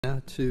Now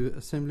to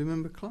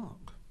Assemblymember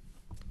Clarke.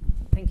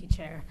 Thank you,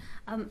 Chair.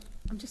 I'm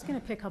just going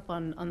to pick up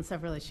on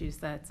several issues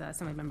that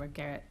Assemblymember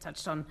Garrett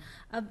touched on.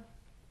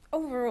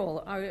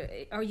 Overall,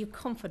 are you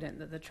confident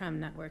that the tram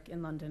network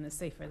in London is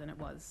safer than it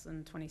was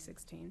in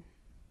 2016?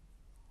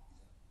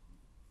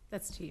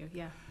 That's to you,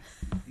 yeah.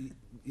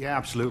 Yeah,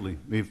 absolutely.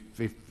 We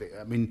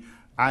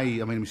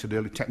said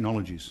earlier,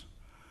 technologies.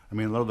 I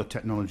mean, a lot of the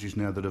technologies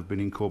now that have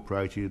been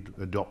incorporated,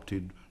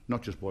 adopted,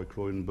 not just by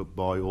Croydon, but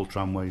by all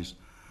tramways,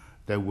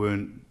 they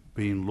weren't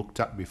being looked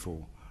at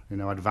before. You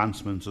know,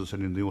 advancements, as I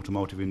said, in the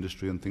automotive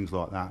industry and things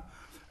like that.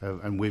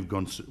 And we've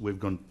gone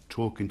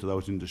talking to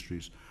those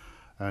industries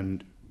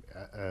and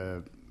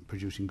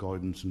producing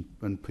guidance,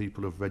 and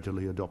people have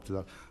readily adopted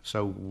that.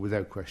 So,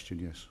 without question,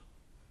 yes.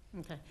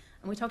 Okay.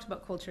 And we talked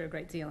about culture a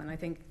great deal, and I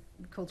think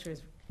culture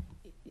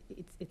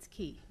it's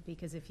key,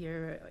 because if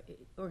your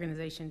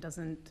organisation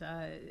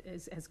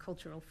has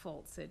cultural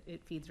faults,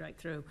 it feeds right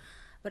through.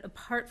 But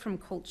apart from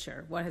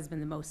culture, what has been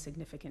the most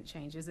significant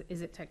change? Is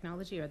it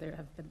technology, or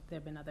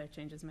there been other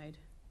changes made?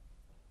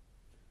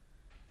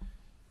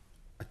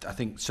 I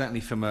think certainly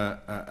from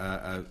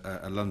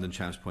a London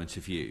Trams point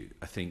of view,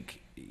 I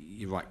think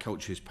you're right,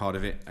 culture is part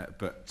of it,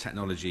 but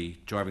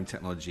driving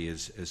technology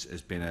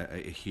has been a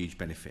huge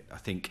benefit. I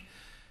think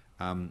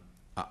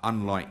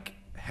unlike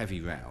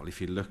heavy rail,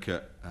 if you look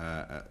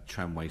at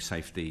tramway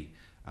safety,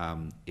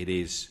 it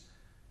is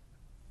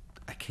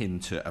akin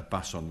to a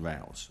bus on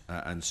rails,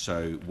 and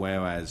so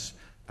whereas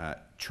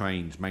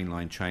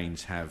mainline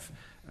trains have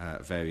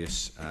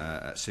various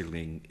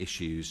signalling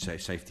issues,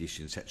 safety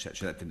issues,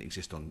 etc., that didn't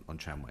exist on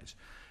tramways.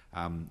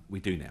 We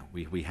do now.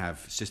 We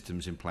have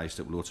systems in place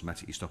that will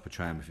automatically stop a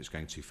tram if it's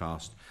going too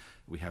fast.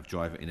 We have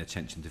driver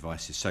inattention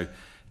devices. So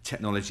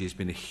technology has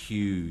been a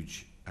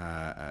huge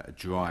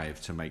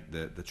drive to make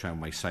the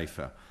tramway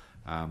safer.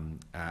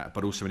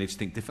 But also we need to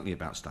think differently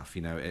about stuff.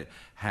 You know,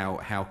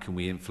 how can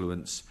we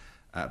influence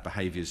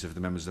behaviours of the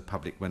members of the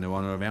public when they're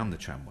on or around the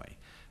tramway?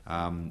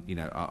 You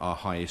know, our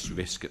highest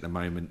risk at the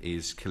moment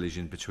is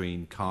collision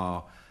between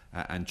car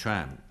and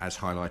tram, as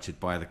highlighted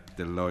by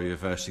the lorry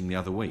reversing the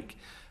other week,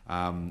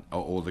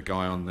 or the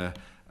guy on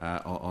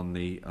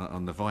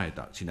the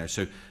viaduct. You know,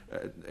 so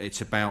it's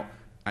about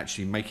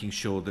actually making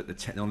sure that the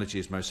technology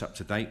is most up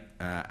to date,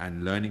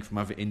 and learning from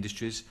other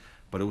industries,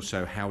 but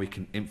also how we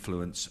can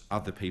influence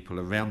other people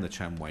around the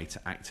tramway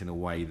to act in a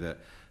way that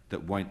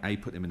won't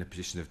put them in a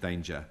position of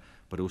danger,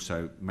 but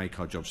also make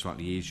our job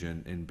slightly easier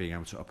in being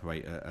able to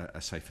operate a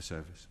safer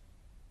service.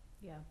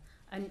 Yeah,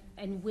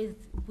 and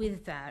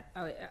with that,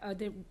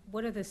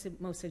 what are the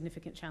most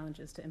significant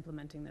challenges to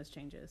implementing those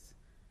changes?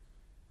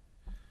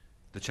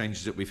 The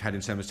changes that we've had in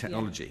terms of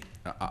technology.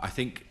 Yeah. I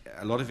think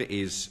a lot of it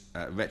is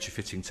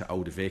retrofitting to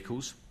older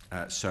vehicles.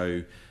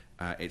 So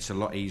it's a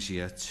lot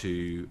easier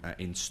to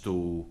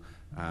install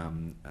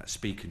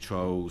speed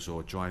controls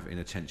or driver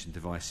inattention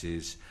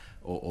devices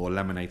or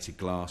laminated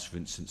glass, for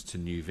instance, to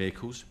new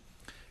vehicles.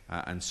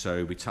 And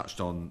so we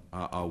touched on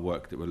our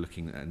work that we're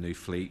looking at a new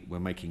fleet. We're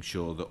making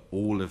sure that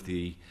all of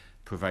the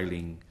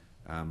prevailing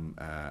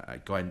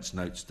guidance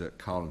notes that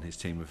Carl and his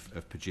team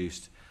have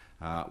produced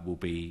will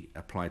be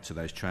applied to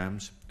those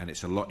trams, and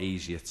it's a lot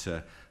easier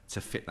to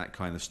fit that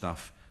kind of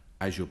stuff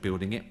as you're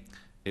building it.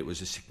 It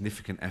was a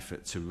significant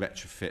effort to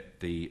retrofit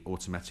the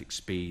automatic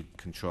speed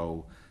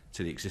control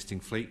to the existing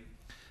fleet.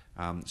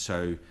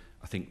 So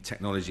I think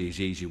technology is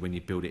easier when you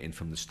build it in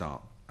from the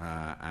start,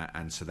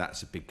 and so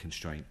that's a big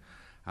constraint.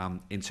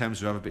 In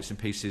terms of other bits and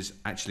pieces,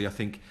 actually, I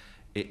think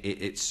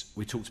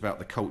we talked about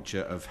the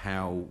culture of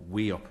how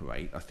we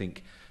operate. I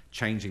think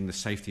changing the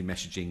safety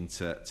messaging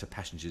to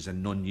passengers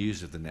and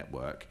non-users of the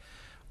network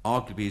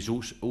arguably is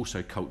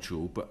also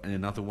cultural, but in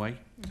another way.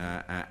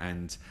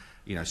 And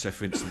you know, so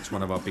for instance,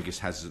 one of our biggest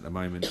hazards at the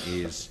moment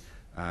is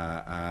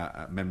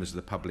members of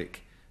the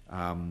public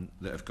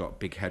that have got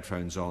big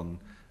headphones on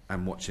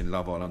and watching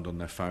Love Island on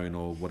their phone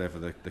or whatever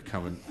the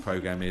current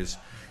programme is,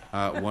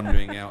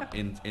 wandering out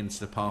into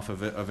the path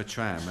of a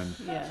tram.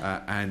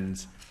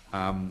 And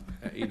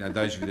you know,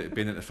 those of you that have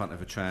been at the front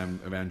of a tram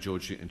around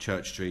George Street and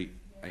Church Street,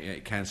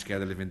 it can scare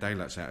the living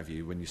daylights out of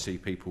you when you see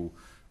people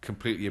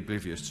completely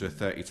oblivious to a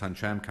 30-ton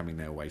tram coming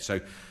their way. So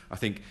I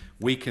think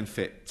we can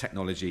fit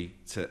technology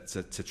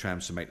to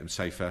trams to make them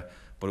safer,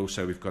 but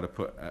also we've got to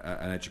put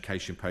an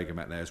education programme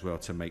out there as well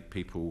to make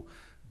people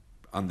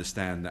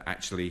understand that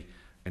actually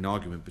an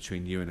argument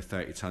between you and a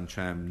 30-ton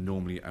tram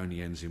normally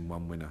only ends in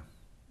one winner.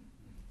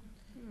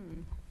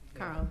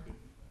 Carl?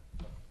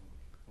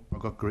 I've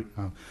got great.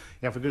 Yeah,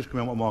 if I could just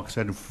come on what Mark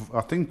said,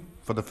 I think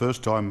for the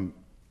first time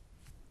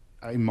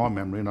in my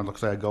memory, and like I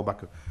say, I go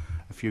back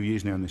a few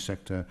years now in this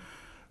sector,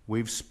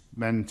 we've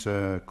spent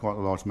quite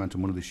a large amount of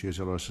money this year as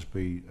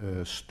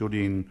LSSB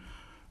studying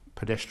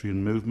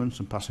pedestrian movements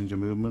and passenger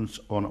movements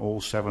on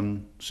all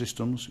 7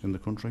 systems in the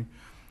country.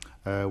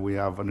 We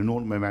have an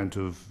enormous amount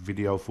of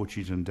video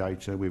footage and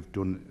data. We've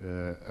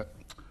done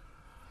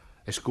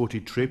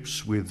escorted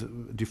trips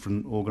with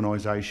different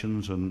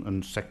organisations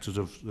and sectors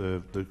of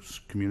the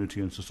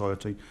community and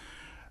society.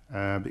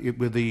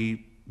 With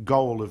the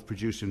goal of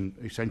producing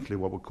essentially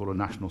what we call a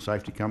national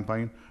safety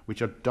campaign,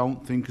 which I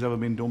don't think has ever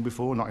been done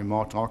before, not in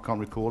my time, I can't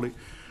recall it.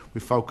 We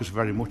focused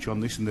very much on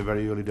this in the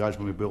very early days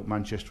when we built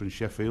Manchester and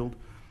Sheffield,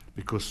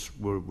 because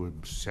we're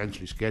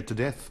essentially scared to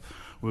death.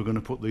 We're going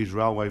to put these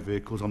railway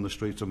vehicles on the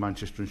streets of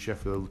Manchester and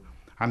Sheffield.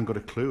 I hadn't got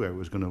a clue how it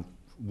was going to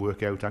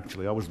work out,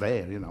 actually. I was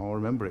there, you know, I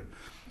remember it.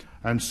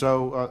 And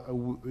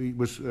so it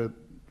was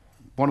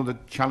one of the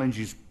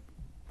challenges,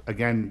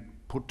 again,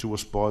 put to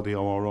us by the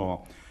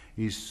ORR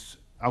is,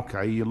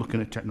 okay, you're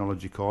looking at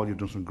technology, Carl, you've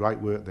done some great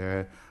work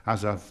there,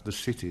 as have the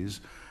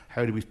cities.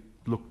 How do we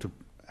look to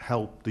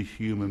help the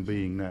human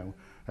being now?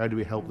 How do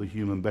we help the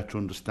human better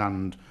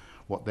understand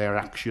what their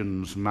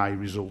actions may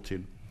result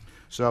in?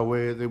 So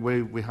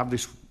we have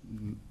this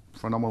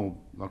phenomenal,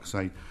 like I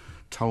say,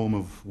 tome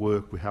of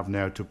work we have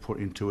now to put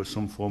into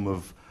some form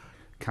of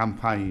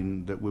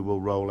campaign that we will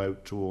roll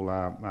out to all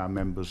our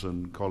members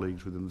and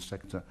colleagues within the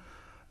sector.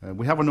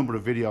 We have a number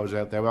of videos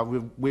out there.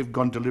 We've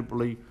gone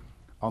deliberately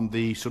on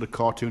the sort of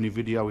cartoony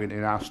video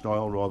in our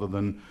style rather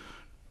than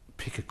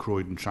pick a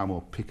Croydon tram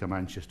or pick a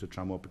Manchester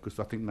tram up, because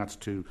I think that's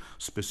too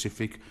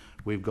specific.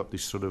 We've got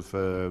this sort of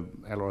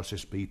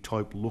LRSSB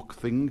type look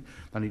thing,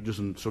 and it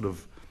doesn't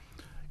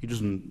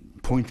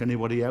point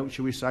anybody out,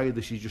 shall we say.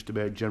 This is just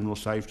about general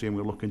safety, and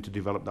we're looking to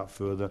develop that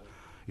further.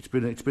 It's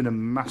been a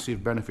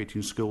massive benefit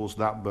in schools,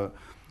 that, but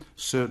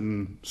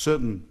certain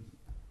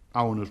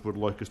owners would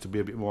like us to be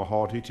a bit more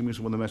hard-hitting with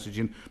some of the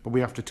messaging, but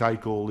we have to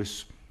take all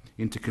this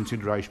into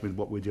consideration with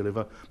what we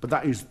deliver. But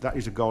that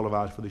is a goal of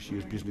ours for this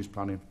year's business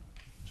planning.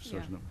 Just so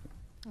you know.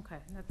 Okay,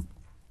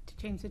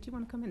 James, did you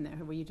want to come in there,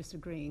 or were you just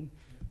agreeing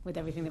with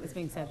everything that was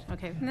being said?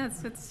 Okay, no,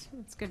 it's good.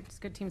 It's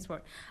good team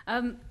sport.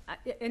 And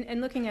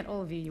looking at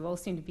all of you, you all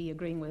seem to be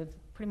agreeing with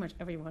pretty much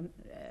everyone,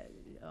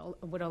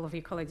 what all of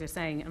your colleagues are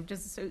saying. I'm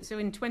just so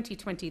in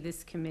 2020,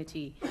 this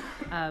committee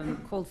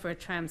called for a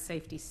tram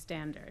safety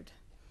standard.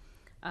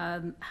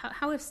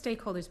 How have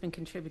stakeholders been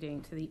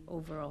contributing to the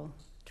overall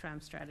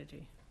tram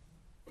strategy?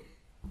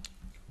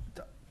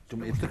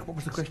 What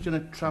was the question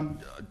at tram?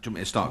 Do you want me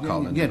to start,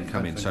 Carl, and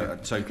come in? So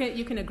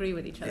you can agree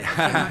with each other. You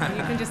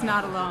can just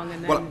nod along.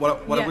 And then,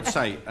 what I would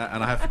say,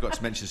 and I have forgot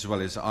to mention as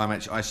well, is I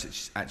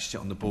actually sit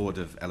on the board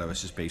of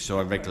LOSSB, so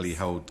I regularly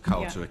hold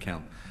Carl to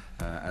account,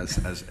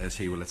 as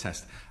he will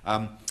attest.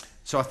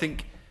 So I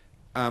think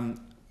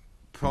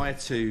prior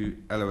to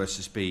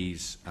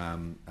LOSSB's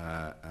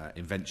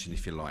invention,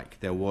 if you like,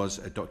 there was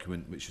a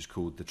document which was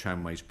called the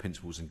Tramways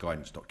Principles and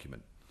Guidance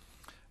Document.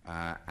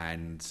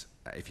 And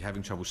if you're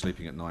having trouble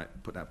sleeping at night,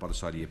 put that by the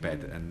side of your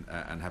bed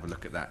and have a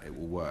look at that. It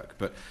will work.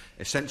 But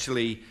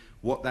essentially,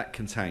 what that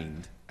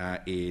contained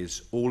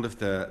is all of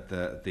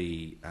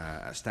the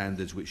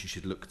standards which you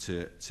should look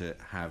to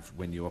have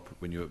when you're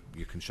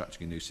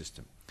constructing a new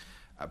system.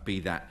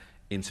 Be that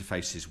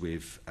interfaces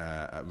with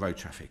road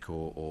traffic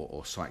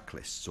or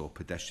cyclists or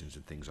pedestrians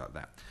and things like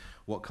that.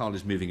 What Carl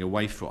is moving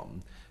away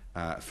from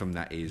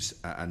that is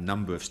a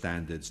number of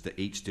standards that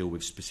each deal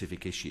with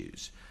specific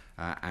issues.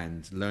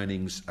 And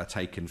learnings are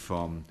taken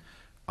from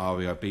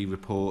REIB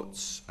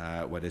reports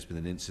where there's been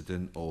an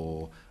incident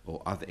or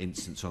other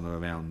incidents on or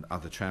around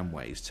other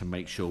tramways, to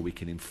make sure we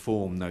can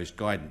inform those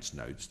guidance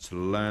notes to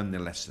learn the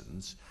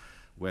lessons,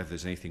 whether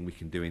there's anything we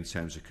can do in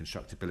terms of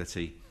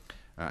constructability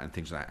and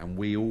things like that. And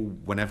we all,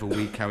 whenever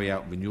we carry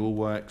out renewal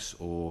works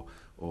or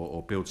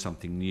build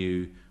something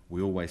new,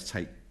 we always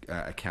take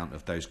account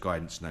of those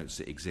guidance notes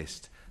that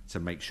exist, to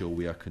make sure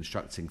we are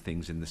constructing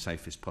things in the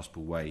safest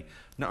possible way,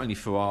 not only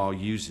for our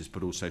users,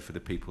 but also for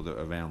the people that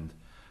are around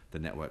the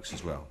networks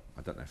as well.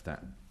 I don't know if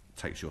that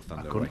takes your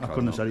thunder away. I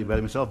couldn't have said it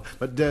better myself.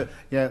 But the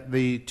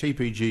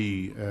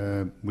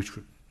TPG, which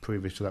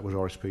previous to that was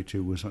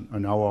RSP2, was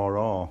an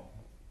ORR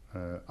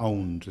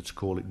owned, let's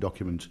call it,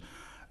 document.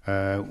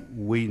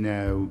 We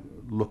now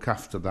look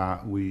after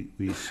that. We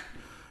if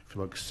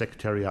you like,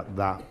 secretariat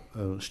that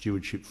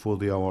stewardship for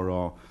the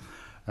ORR.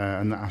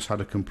 And that has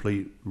had a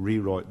complete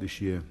rewrite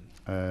this year.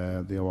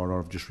 The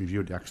ORR have just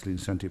reviewed it actually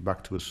and sent it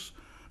back to us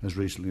as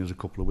recently as a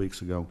couple of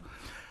weeks ago.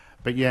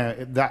 But yeah,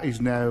 that is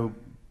now,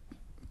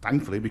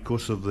 thankfully,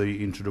 because of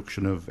the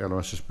introduction of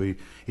LRSSB,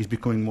 is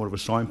becoming more of a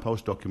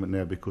signpost document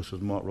now, because,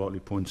 as Mark rightly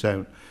points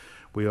out,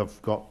 we have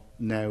got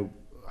now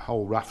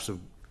whole rafts of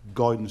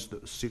guidance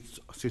that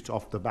sit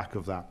off the back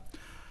of that.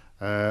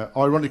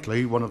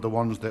 Ironically, one of the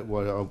ones that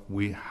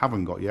we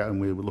haven't got yet,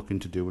 and we were looking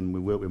to do, and we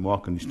work with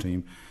Mark and his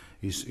team,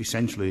 is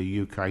essentially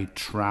a UK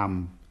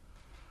tram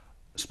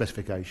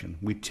specification.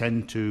 We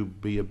tend to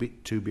be a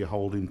bit too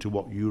beholden to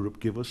what Europe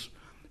give us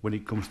when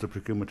it comes to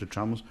procurement of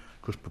trams,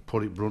 because, to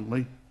put it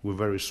bluntly, we're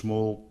very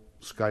small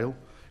scale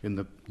in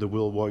the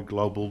worldwide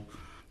global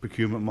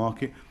procurement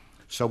market.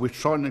 So we're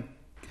trying to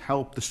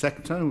help the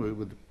sector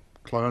with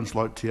clients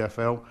like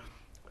TfL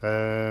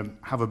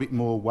have a bit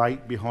more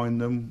weight behind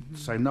them,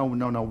 say no,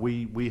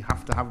 we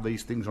have to have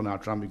these things on our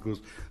tram because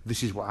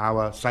this is what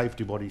our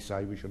safety bodies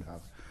say we should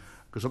have.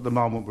 Because at the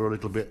moment we're a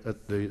little bit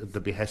at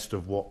the behest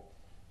of what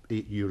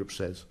Europe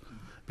says,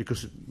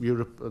 because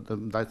Europe,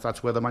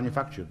 that's where they're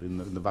manufactured in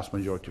the vast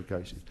majority of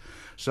cases.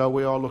 So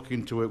we are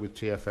looking to work with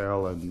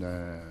TfL and,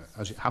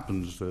 as it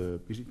happens,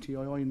 is it TII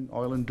in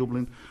Ireland,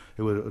 Dublin,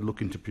 who are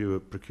looking to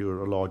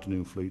procure a large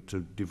new fleet to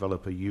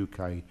develop a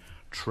UK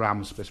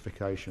tram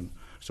specification.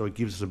 So it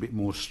gives us a bit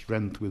more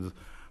strength with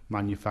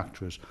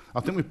manufacturers. I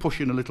think we're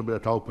pushing a little bit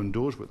at open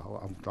doors, but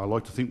I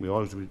like to think we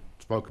are, as we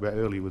spoke about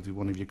earlier with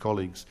one of your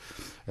colleagues,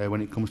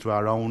 when it comes to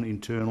our own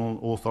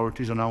internal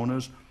authorities and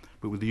owners.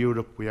 But with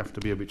Europe, we have to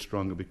be a bit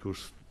stronger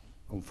because,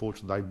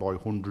 unfortunately, they buy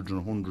hundreds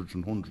and hundreds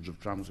and hundreds of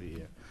trams a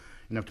year.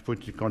 You have to put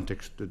into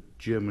context that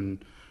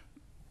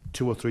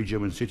two or three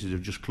German cities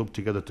have just clubbed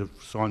together to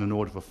sign an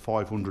order for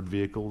 500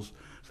 vehicles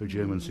for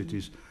German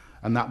cities,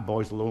 and that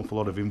buys an awful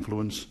lot of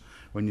influence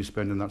when you're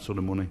spending that sort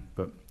of money.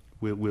 But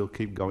we'll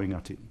keep going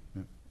at it.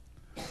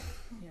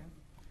 Yeah.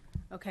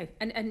 Okay,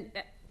 and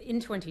in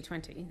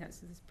 2020,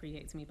 this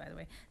predates me, by the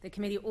way, the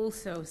committee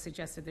also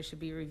suggested there should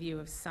be a review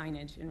of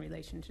signage in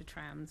relation to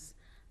trams.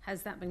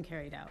 Has that been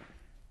carried out?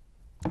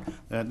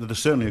 There's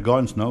certainly a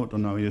guidance note,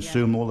 and I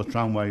assume all the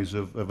tramways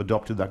have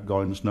adopted that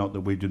guidance note that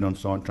we do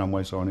on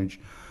tramway signage,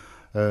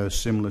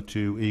 similar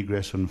to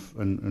egress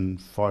and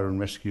fire and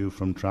rescue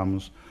from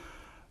trams.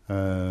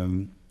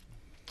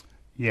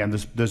 Yeah, and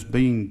there's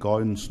been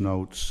guidance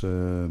notes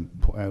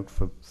put out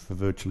for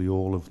virtually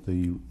all of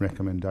the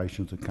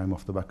recommendations that came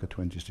off the back of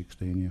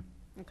 2016, yeah.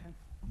 Okay.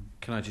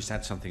 Can I just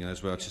add something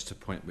as well, just a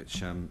point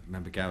which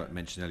Member Garrett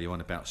mentioned earlier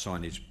on about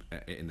signage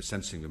in the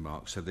sentencing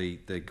remarks. So the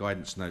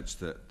guidance notes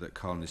that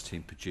Carl and his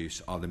team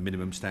produce are the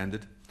minimum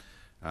standard,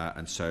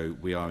 and so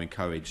we are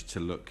encouraged to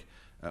look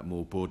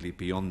more broadly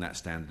beyond that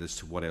standard as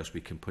to what else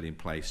we can put in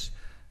place,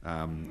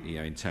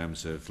 in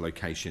terms of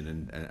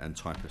location and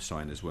type of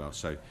sign as well.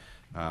 So,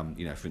 for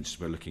instance,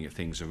 we're looking at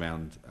things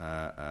around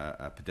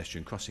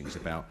pedestrian crossings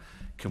about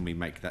can we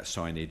make that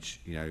signage,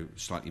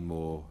 slightly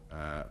more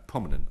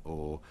prominent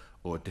or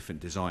a different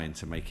design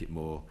to make it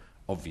more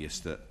obvious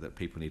that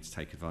people need to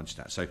take advantage of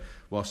that. So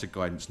whilst the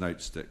guidance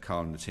notes that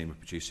Carl and the team are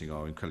producing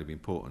are incredibly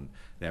important,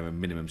 they're a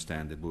minimum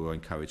standard. We're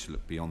encouraged to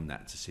look beyond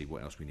that to see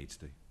what else we need to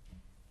do.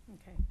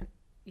 Okay.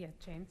 Yeah,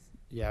 James?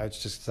 Yeah,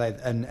 it's just to say,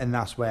 and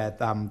that's where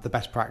the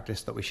best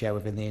practice that we share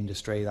within the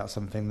industry, that's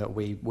something that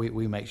we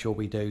make sure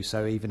we do.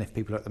 So even if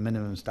people are at the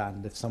minimum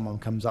standard, if someone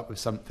comes up with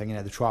something,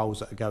 the trials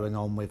that are going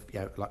on with,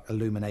 like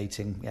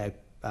illuminating,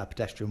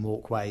 pedestrian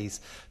walkways,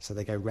 so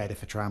they go red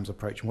if a tram's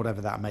approaching,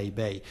 whatever that may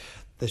be.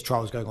 There's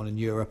trials going on in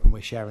Europe, and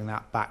we're sharing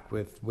that back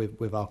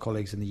with our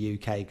colleagues in the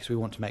UK because we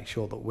want to make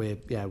sure that we're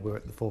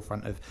at the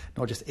forefront of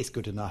not just it's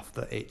good enough,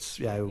 that it's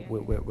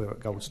we're at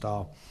gold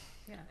star.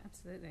 Yeah,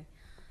 absolutely.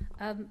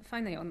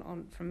 Finally,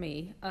 on from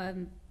me,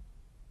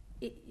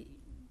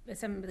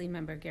 Assembly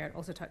Member Garrett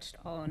also touched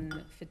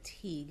on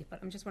fatigue, but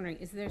I'm just wondering,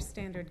 is there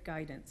standard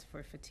guidance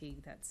for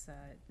fatigue that's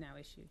now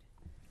issued?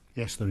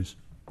 Yes, there is.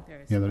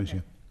 There is. Yeah, there is. Yeah.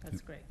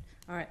 That's great.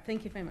 All right,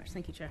 thank you very much.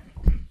 Thank you, Chair.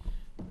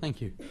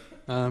 Thank you.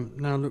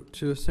 Now look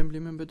to Assembly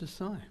Member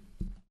Desai.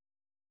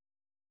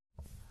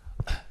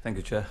 Thank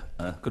you, Chair.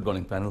 Good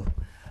morning, panel.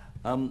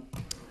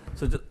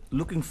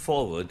 Looking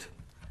forward,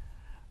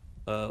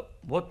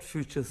 what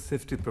future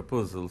safety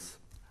proposals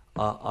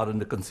are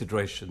under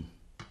consideration?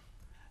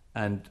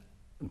 And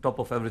on top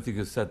of everything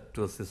you said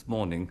to us this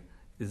morning,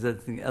 is there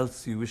anything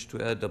else you wish to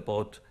add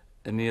about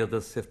any other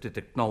safety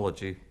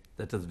technology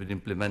that has been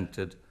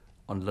implemented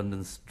on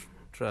London's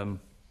tram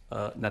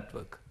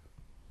network?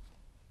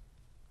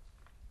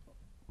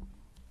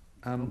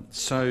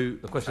 The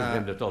question is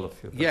aimed at all of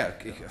you. Yeah,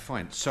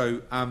 fine.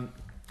 So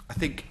I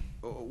think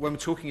when we're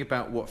talking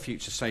about what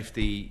future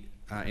safety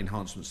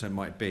enhancements there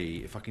might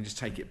be, if I can just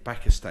take it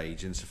back a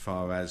stage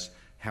insofar as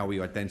how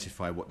we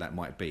identify what that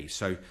might be.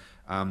 So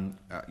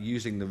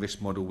using the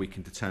risk model, we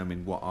can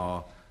determine what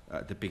our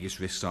the biggest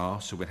risks are.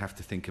 So we'd have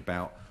to think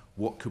about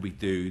what could we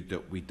do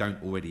that we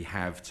don't already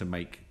have to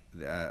make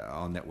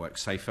our network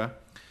safer.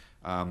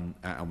 And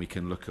we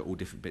can look at all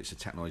different bits of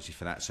technology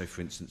for that. So,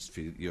 for instance, for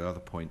your other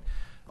point,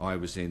 I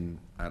was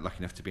lucky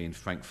enough to be in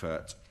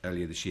Frankfurt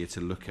earlier this year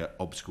to look at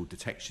obstacle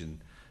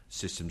detection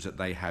systems that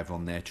they have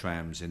on their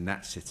trams in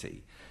that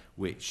city,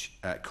 which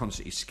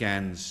constantly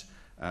scans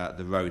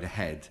the road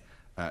ahead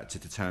to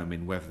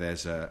determine whether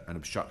there's an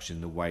obstruction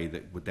in the way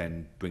that would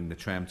then bring the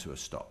tram to a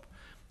stop.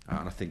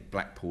 And I think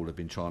Blackpool have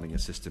been trialling a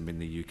system in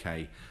the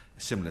UK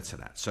similar to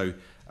that. So,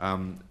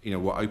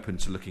 we're open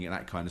to looking at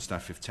that kind of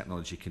stuff if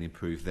technology can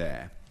improve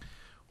there.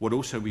 What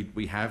also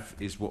we have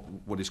is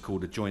what is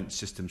called a joint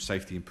system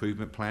safety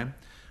improvement plan,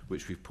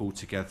 which we've pulled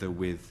together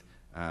with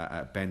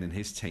Ben and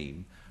his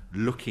team,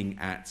 looking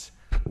at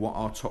what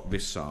our top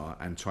risks are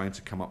and trying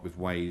to come up with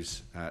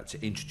ways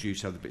to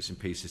introduce other bits and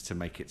pieces to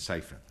make it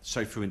safer.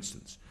 So, for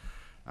instance,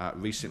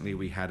 recently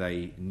we had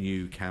a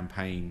new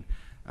campaign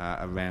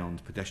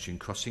around pedestrian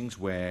crossings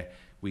where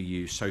we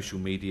use social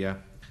media.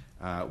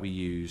 We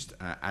used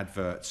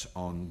adverts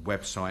on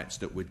websites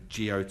that were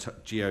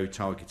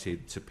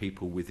geo-targeted to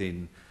people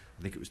within,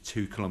 I think it was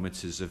 2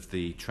 kilometres of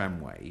the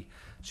tramway.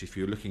 So if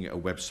you're looking at a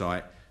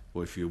website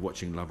or if you're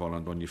watching Love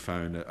Island on your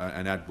phone,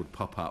 an ad would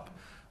pop up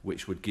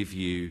which would give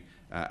you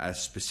a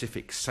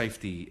specific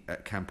safety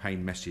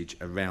campaign message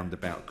around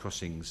about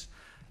crossings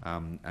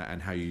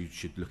and how you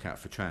should look out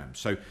for trams.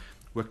 So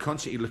we're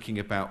constantly looking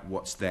about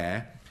what's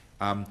there.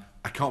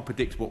 I can't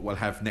predict what we'll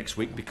have next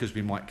week because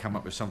we might come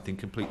up with something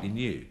completely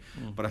new.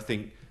 But I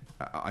think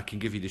I can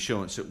give you the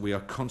assurance that we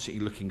are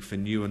constantly looking for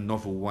new and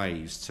novel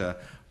ways to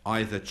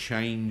either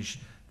change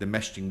the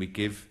messaging we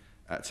give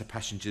to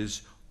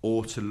passengers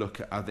or to look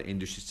at other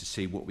industries to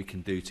see what we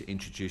can do to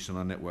introduce on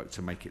our network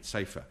to make it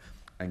safer.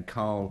 And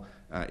Carl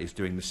is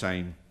doing the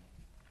same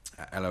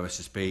at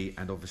LOSSB,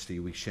 and obviously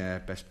we share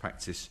best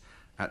practice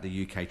at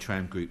the UK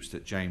tram groups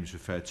that James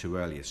referred to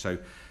earlier. So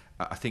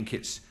I think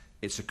it's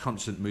a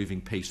constant moving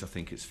piece, I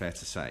think it's fair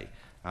to say.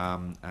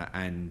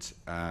 And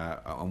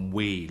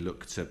we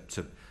look to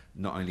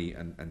not only,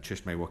 and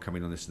Trish may well come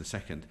in on this in a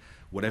second,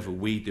 whatever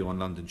we do on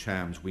London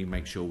trams, we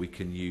make sure we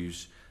can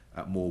use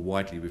more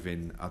widely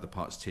within other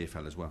parts of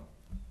TfL as well.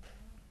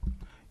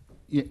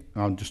 Yeah,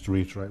 just to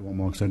reiterate what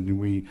Mark said,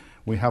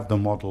 we have the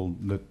model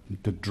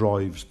that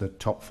drives the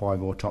top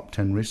 5 or top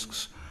 10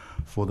 risks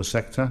for the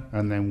sector,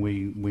 and then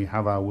we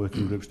have our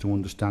working groups to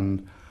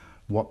understand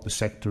what the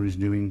sector is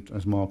doing,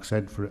 as Mark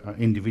said, for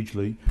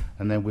individually,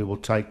 and then we will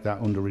take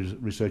that under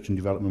research and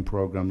development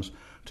programmes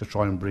to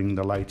try and bring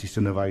the latest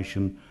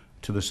innovation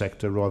to the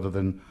sector, rather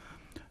than,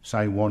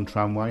 say, one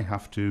tramway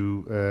have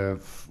to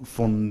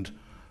fund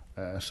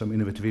some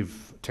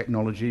innovative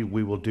technology.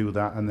 We will do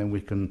that, and then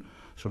we can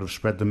sort of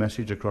spread the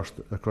message across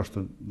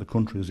the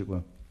country, as it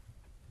were.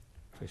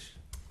 Trish.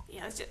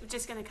 Yeah, I was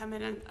just going to come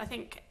in, and I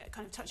think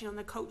kind of touching on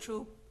the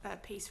cultural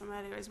piece from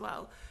earlier as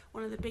well,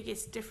 one of the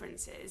biggest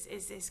differences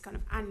is this kind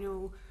of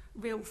annual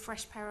real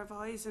fresh pair of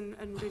eyes and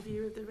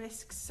review of the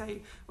risks. So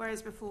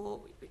whereas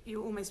before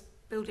you're almost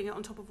building it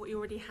on top of what you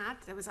already had,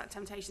 there was that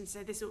temptation to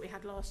say, this is what we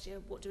had last year,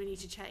 what do we need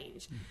to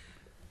change?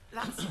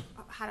 That's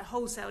had a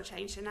wholesale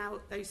change, so now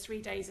those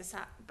 3 days are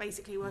sat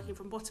basically working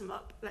from bottom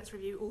up, let's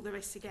review all the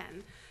risks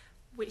again,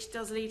 which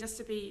does lead us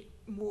to be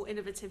more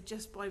innovative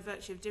just by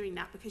virtue of doing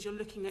that, because you're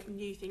looking at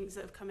new things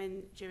that have come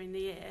in during the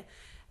year.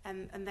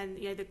 And then,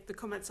 you know, the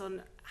comments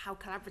on how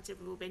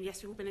collaborative we've all been.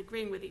 Yes, we've all been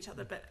agreeing with each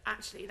other, but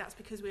actually that's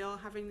because we are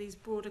having these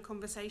broader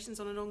conversations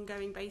on an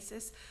ongoing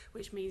basis,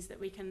 which means that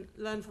we can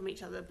learn from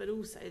each other, but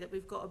also that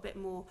we've got a bit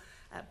more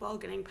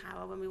bargaining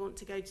power when we want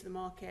to go to the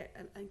market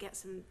and get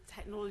some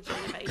technology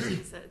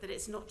innovations, that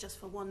it's not just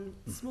for one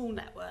small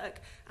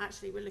network.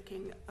 Actually, we're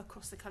looking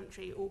across the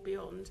country or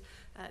beyond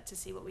to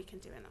see what we can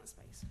do in that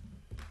space.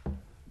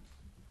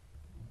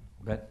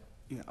 Ben?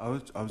 Yeah, I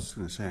was just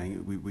going to say,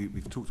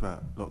 we've talked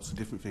about lots of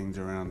different things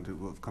around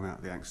what have come out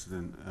of the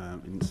accident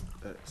in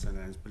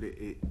Sandilands, but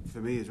it for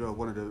me as well,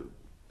 one of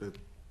the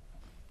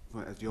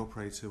as the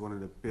operator, one of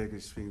the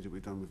biggest things that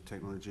we've done with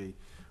technology,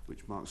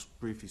 which Mark's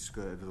briefly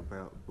skirted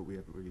about, but we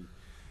haven't really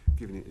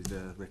given it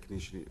the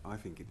recognition I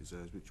think it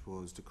deserves, which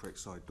was the correct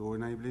side door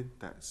enabling.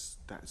 That's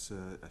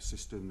a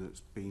system that's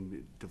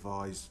been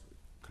devised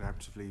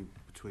collaboratively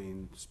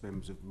between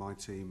members of my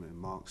team and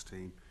Mark's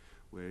team,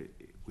 where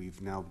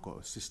we've now got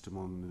a system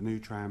on the new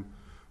tram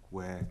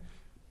where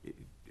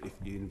if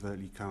you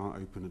inadvertently can't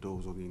open the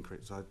doors on the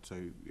incorrect side, so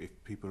if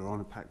people are on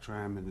a packed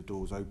tram and the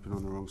doors open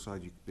on the wrong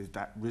side, there's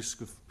that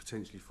risk of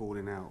potentially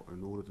falling out,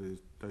 and all of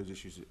those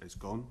issues is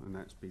gone, and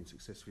that's been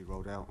successfully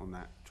rolled out on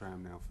that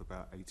tram now for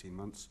about 18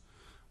 months.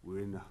 We're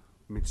in the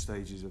mid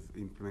stages of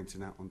implementing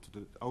that onto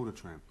the older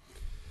tram.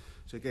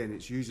 So again,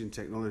 it's using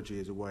technology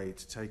as a way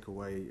to take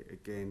away,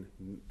 again,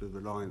 the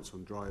reliance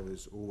on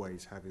drivers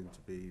always having to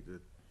be the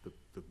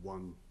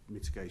one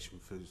mitigation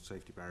for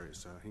safety barriers.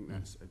 So I think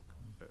that's a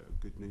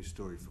good news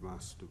story from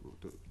us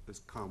that has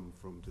come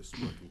from just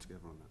working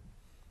together on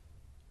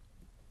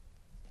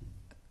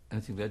that.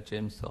 Anything there,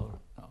 James? Or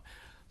no?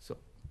 So,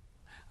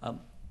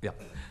 yeah.